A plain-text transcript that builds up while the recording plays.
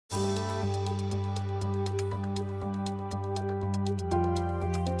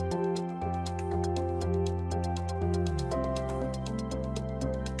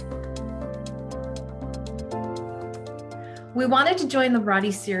We wanted to join the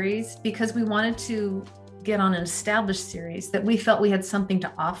Ratti series because we wanted to get on an established series that we felt we had something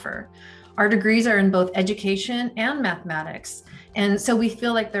to offer. Our degrees are in both education and mathematics. And so we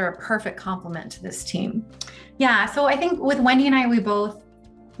feel like they're a perfect complement to this team. Yeah, so I think with Wendy and I, we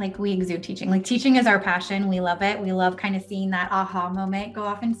exude teaching. Like, teaching is our passion. We love it. We love kind of seeing that aha moment go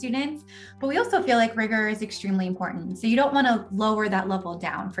off in students, but we also feel like rigor is extremely important. So you don't want to lower that level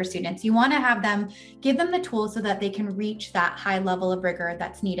down for students. You want to have them, give them the tools so that they can reach that high level of rigor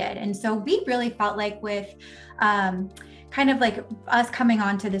that's needed. And so we really felt like with kind of like us coming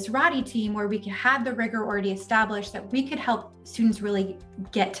on to this Ratti team where we had the rigor already established, that we could help students really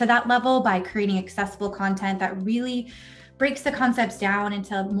get to that level by creating accessible content that really breaks the concepts down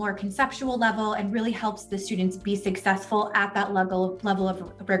into a more conceptual level and really helps the students be successful at that level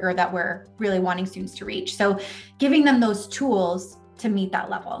of rigor that we're really wanting students to reach. So giving them those tools to meet that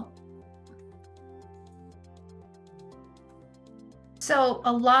level. So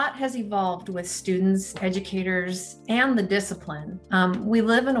a lot has evolved with students, educators, and the discipline. We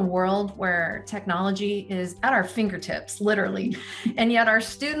live in a world where technology is at our fingertips, literally, and yet our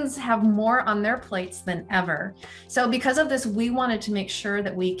students have more on their plates than ever. So because of this, we wanted to make sure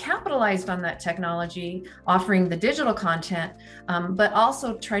that we capitalized on that technology, offering the digital content, but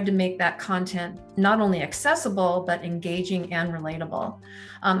also tried to make that content not only accessible, but engaging and relatable.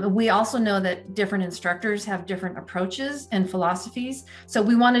 We also know that different instructors have different approaches and philosophies. So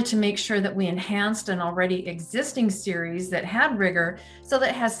we wanted to make sure that we enhanced an already existing series that had rigor, so that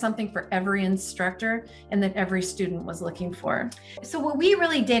it has something for every instructor and that every student was looking for. So what we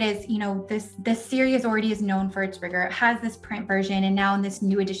really did is, this series already is known for its rigor. It has this print version, and now in this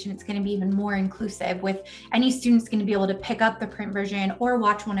new edition, it's going to be even more inclusive, with any students going to be able to pick up the print version or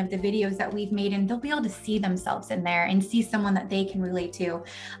watch one of the videos that we've made, and they'll be able to see themselves in there and see someone that they can relate to,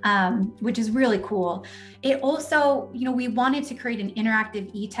 which is really cool. It also, we wanted to create an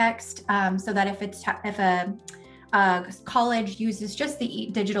interactive e-text so that if a college uses just the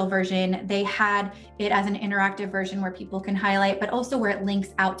digital version, they had it as an interactive version where people can highlight, but also where it links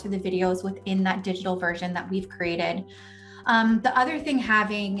out to the videos within that digital version that we've created. The other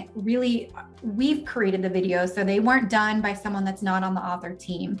thing, we've created the videos, so they weren't done by someone that's not on the author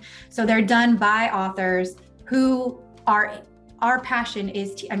team. So they're done by authors who are, our passion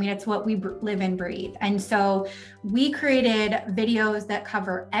is, it's what we live and breathe. And so we created videos that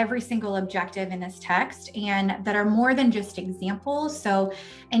cover every single objective in this text and that are more than just examples. So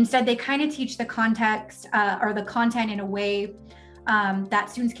instead, they kind of teach the context or the content in a way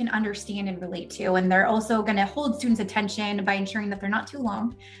that students can understand and relate to. And they're also going to hold students' attention by ensuring that they're not too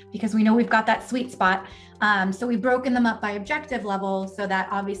long, because we know we've got that sweet spot. So we've broken them up by objective level so that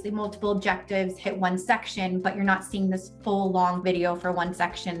obviously multiple objectives hit one section, but you're not seeing this full long video for one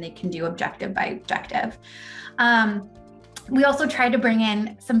section. They can do objective by objective. We also tried to bring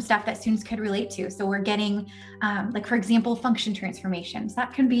in some stuff that students could relate to. So we're getting, for example, function transformations.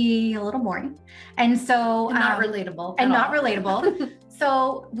 That can be a little boring. And so not relatable. Not relatable.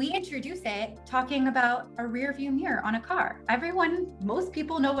 So we introduce it talking about a rear view mirror on a car. Most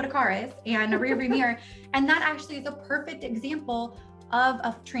people know what a car is and a rear view mirror. And that actually is a perfect example of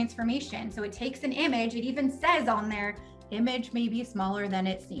a transformation. So it takes an image, it even says on there, image may be smaller than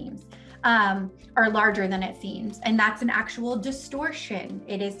it seems. Or larger than it seems. And that's an actual distortion.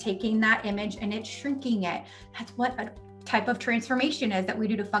 It is taking that image and it's shrinking it. That's what a type of transformation is that we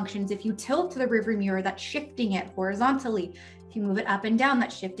do to functions. If you tilt the rearview mirror, that's shifting it horizontally. If you move it up and down,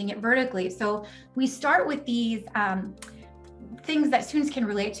 that's shifting it vertically. So we start with these things that students can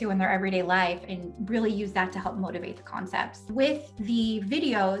relate to in their everyday life and really use that to help motivate the concepts. With the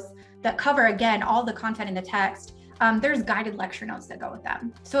videos that cover, again, all the content in the text, there's guided lecture notes that go with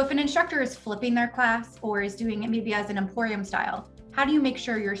them. So if an instructor is flipping their class or is doing it maybe as an emporium style, how do you make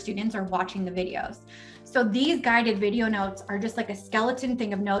sure your students are watching the videos? So these guided video notes are just like a skeleton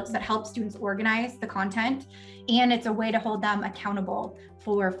thing of notes that help students organize the content. And it's a way to hold them accountable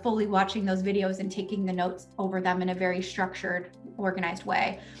for fully watching those videos and taking the notes over them in a very structured, organized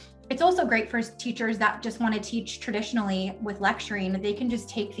way. It's also great for teachers that just want to teach traditionally with lecturing. They can just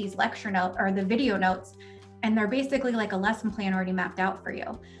take these lecture notes or the video notes, and they're basically like a lesson plan already mapped out for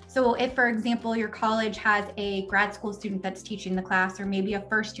you. So if, for example, your college has a grad school student that's teaching the class, or maybe a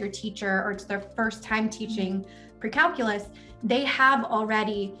first-year teacher, or it's their first time teaching Precalculus, they have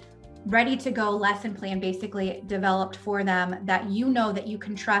already ready to go lesson plan basically developed for them that that you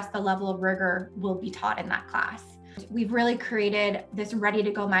can trust the level of rigor will be taught in that class. We've really created this ready to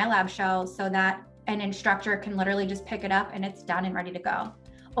go MyLab shell so that an instructor can literally just pick it up and it's done and ready to go.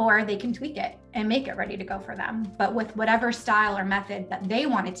 Or they can tweak it and make it ready to go for them, but with whatever style or method that they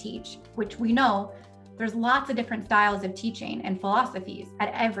want to teach, which we know there's lots of different styles of teaching and philosophies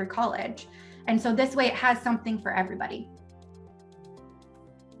at every college. And so this way it has something for everybody.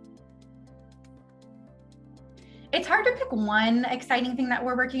 It's hard to pick one exciting thing that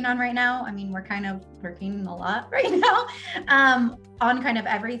we're working on right now. I mean, we're kind of working a lot right now on kind of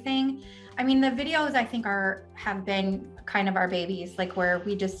everything. I mean, the videos I think have been kind of our babies, like where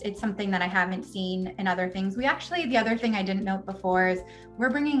it's something that I haven't seen in other things. The other thing I didn't note before is we're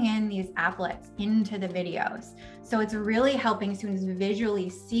bringing in these applets into the videos. So it's really helping students visually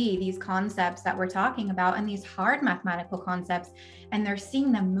see these concepts that we're talking about and these hard mathematical concepts, and they're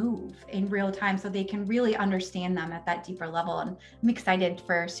seeing them move in real time so they can really understand them at that deeper level. And I'm excited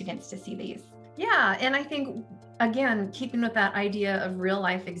for students to see these. Yeah, and I think, again, keeping with that idea of real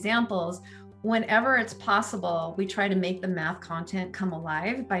life examples, whenever it's possible, we try to make the math content come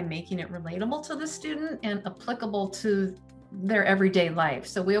alive by making it relatable to the student and applicable to their everyday life.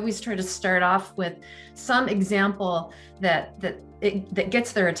 So we always try to start off with some example that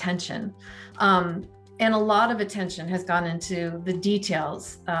gets their attention. And a lot of attention has gone into the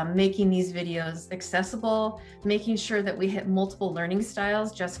details, making these videos accessible, making sure that we hit multiple learning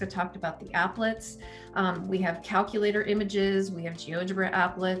styles. Jessica talked about the applets. We have calculator images, we have GeoGebra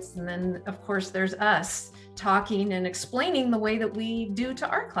applets, and then of course there's us talking and explaining the way that we do to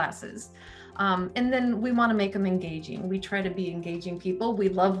our classes. And then we want to make them engaging. We try to be engaging people. We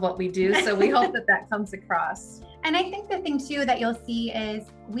love what we do, so we hope that comes across. And I think the thing too that you'll see is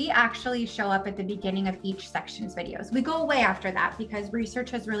we actually show up at the beginning of each section's videos. We go away after that because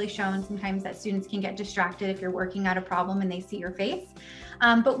research has really shown sometimes that students can get distracted if you're working out a problem and they see your face.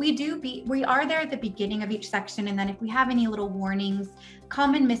 But we are there at the beginning of each section. And then if we have any little warnings,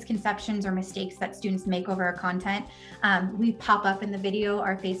 common misconceptions or mistakes that students make over our content, we pop up in the video,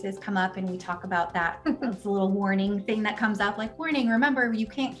 our faces come up and we talk about that. It's a little warning thing that comes up, like, warning, remember, you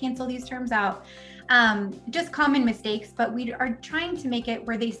can't cancel these terms out. Just common mistakes, but we are trying to make it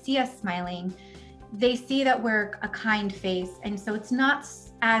where they see us smiling. They see that we're a kind face. And so it's not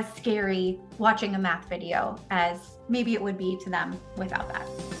as scary watching a math video as maybe it would be to them without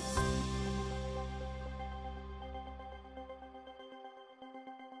that.